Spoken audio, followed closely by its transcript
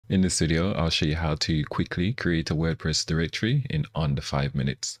In this video, I'll show you how to quickly create a WordPress directory in under 5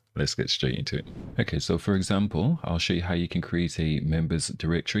 minutes. Let's get straight into it. Okay, so for example, I'll show you how you can create a members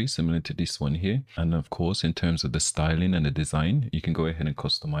directory similar to this one here. And of course, in terms of the styling and the design, you can go ahead and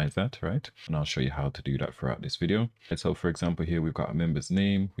customize that, right? And I'll show you how to do that throughout this video. And so for example, here we've got a member's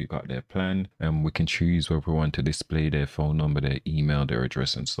name, we've got their plan, and we can choose whether we want to display their phone number, their email, their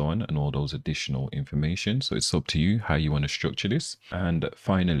address, and so on, and all those additional information. So it's up to you how you want to structure this. And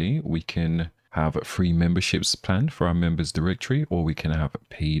finally, we can have a free memberships plan for our members directory, or we can have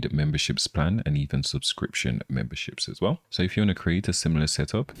paid memberships plan and even subscription memberships as well. So if you want to create a similar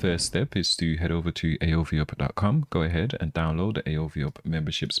setup, first step is to head over to aovup.com, go ahead and download the AOVUp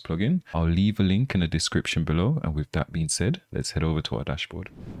memberships plugin. I'll leave a link in the description below. And with that being said, let's head over to our dashboard.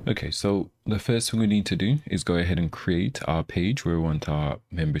 Okay, so the first thing we need to do is go ahead and create our page where we want our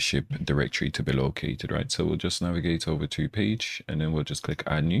membership directory to be located, right? So we'll just navigate over to page and then we'll just click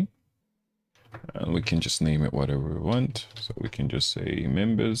add new. And we can just name it whatever we want. So we can just say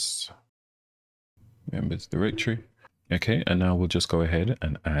members directory. Okay, and now we'll just go ahead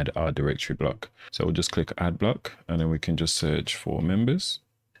and add our directory block. So we'll just click add block and then we can just search for members.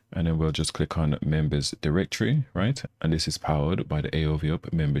 And then we'll just click on members directory, right? And this is powered by the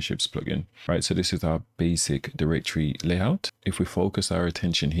AOVUp memberships plugin, right? So this is our basic directory layout. If we focus our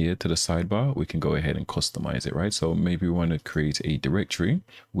attention here to the sidebar, we can go ahead and customize it, right? So maybe we want to create a directory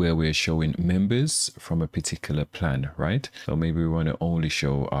where we're showing members from a particular plan, right? So maybe we want to only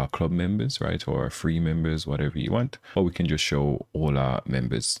show our club members, right? Or our free members, whatever you want, or we can just show all our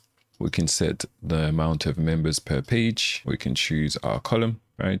members. We can set the amount of members per page. We can choose our column,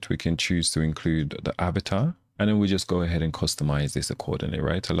 right? We can choose to include the avatar, and then we just go ahead and customize this accordingly,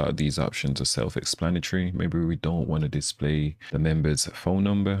 right? A lot of these options are self-explanatory. Maybe we don't want to display the member's phone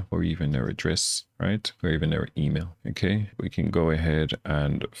number or even their address, right? Or even their email, okay? We can go ahead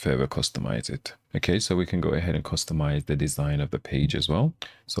and further customize it. Okay, so we can go ahead and customize the design of the page as well.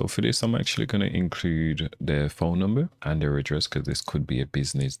 So for this, I'm actually going to include their phone number and their address because this could be a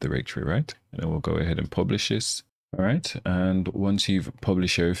business directory, right? And then we'll go ahead and publish this. All right, and once you've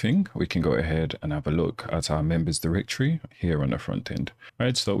published everything, we can go ahead and have a look at our members directory here on the front end. All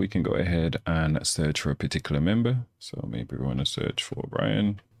right, so we can go ahead and search for a particular member. So maybe we want to search for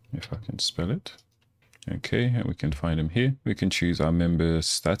Brian, if I can spell it. Okay, and we can find him here. We can choose our member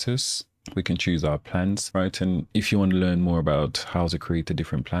status. We can choose our plans, right? And if you want to learn more about how to create a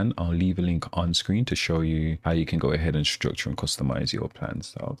different plan, I'll leave a link on screen to show you how you can go ahead and structure and customize your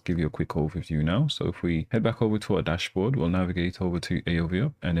plans. I'll give you a quick overview now. So if we head back over to our dashboard, we'll navigate over to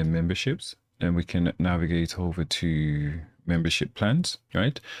AOVUp and then memberships. Then we can navigate over to membership plans,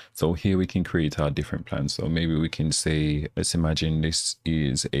 right? So here we can create our different plans. So maybe we can say, let's imagine this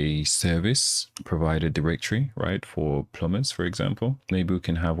is a service provider directory, right? For plumbers, for example. Maybe we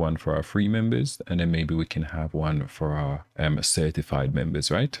can have one for our free members, and then maybe we can have one for our certified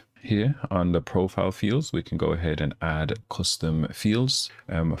members, right? Here on the profile fields, we can go ahead and add custom fields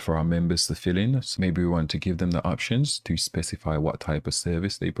for our members to fill in. So maybe we want to give them the options to specify what type of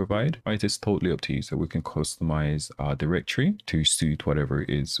service they provide, right? It's totally up to you. So we can customize our directory to suit whatever it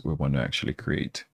is we want to actually create.